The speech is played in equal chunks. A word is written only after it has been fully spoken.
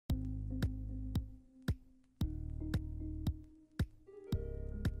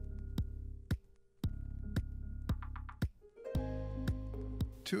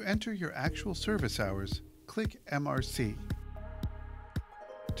To enter your actual service hours, click MRC.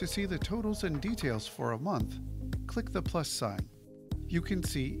 To see the totals and details for a month, click the plus sign. You can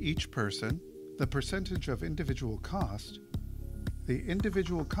see each person, the percentage of individual cost, the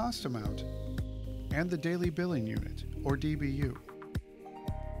individual cost amount, and the daily billing unit, or DBU.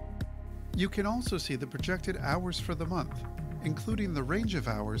 You can also see the projected hours for the month, including the range of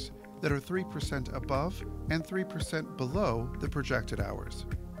hours that are 3% above and 3% below the projected hours.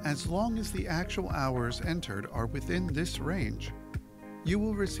 As long as the actual hours entered are within this range, you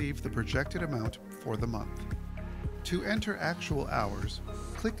will receive the projected amount for the month. To enter actual hours,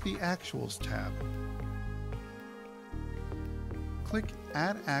 click the Actuals tab. Click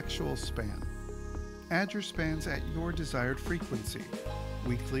Add Actual Span. Add your spans at your desired frequency,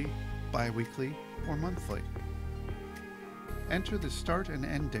 weekly, bi-weekly, or monthly. Enter the start and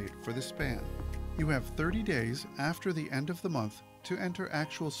end date for the span. You have 30 days after the end of the month to enter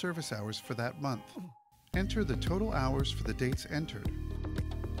actual service hours for that month. Enter the total hours for the dates entered.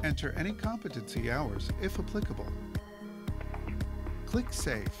 Enter any competency hours if applicable. Click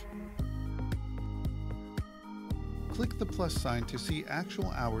Save. Click the plus sign to see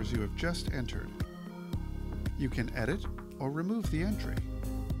actual hours you have just entered. You can edit or remove the entry.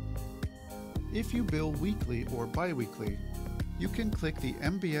 If you bill weekly or bi-weekly, you can click the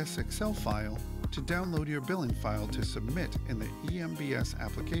MBS Excel file to download your billing file to submit in the eMBS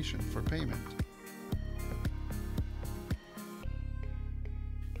application for payment.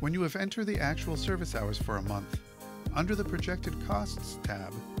 When you have entered the actual service hours for a month, under the Projected Costs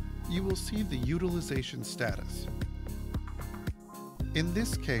tab, you will see the utilization status. In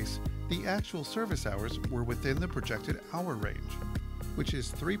this case, the actual service hours were within the projected hour range, which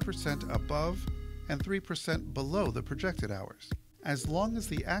is 3% above and 3% below the projected hours. As long as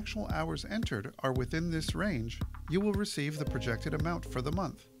the actual hours entered are within this range, you will receive the projected amount for the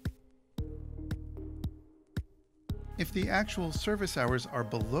month. If the actual service hours are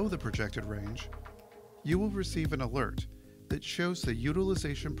below the projected range, you will receive an alert that shows the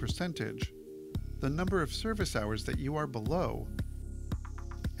utilization percentage, the number of service hours that you are below,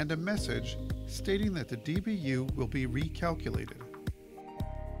 and a message stating that the DBU will be recalculated.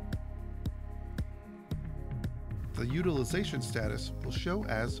 The utilization status will show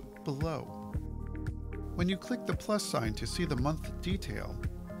as below. When you click the plus sign to see the month detail,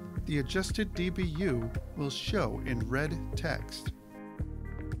 the adjusted DBU will show in red text.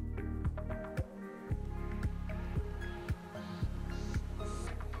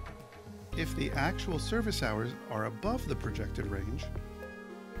 If the actual service hours are above the projected range,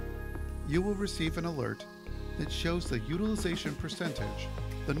 you will receive an alert that shows the utilization percentage,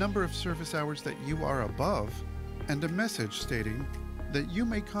 the number of service hours that you are above, and a message stating that you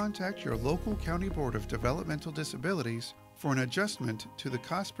may contact your local County Board of Developmental Disabilities for an adjustment to the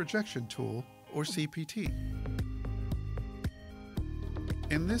Cost Projection Tool, or CPT.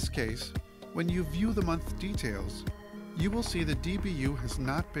 In this case, when you view the month details, you will see the DBU has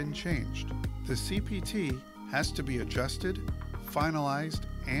not been changed. The CPT has to be adjusted, finalized,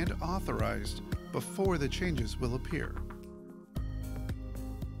 and authorized before the changes will appear.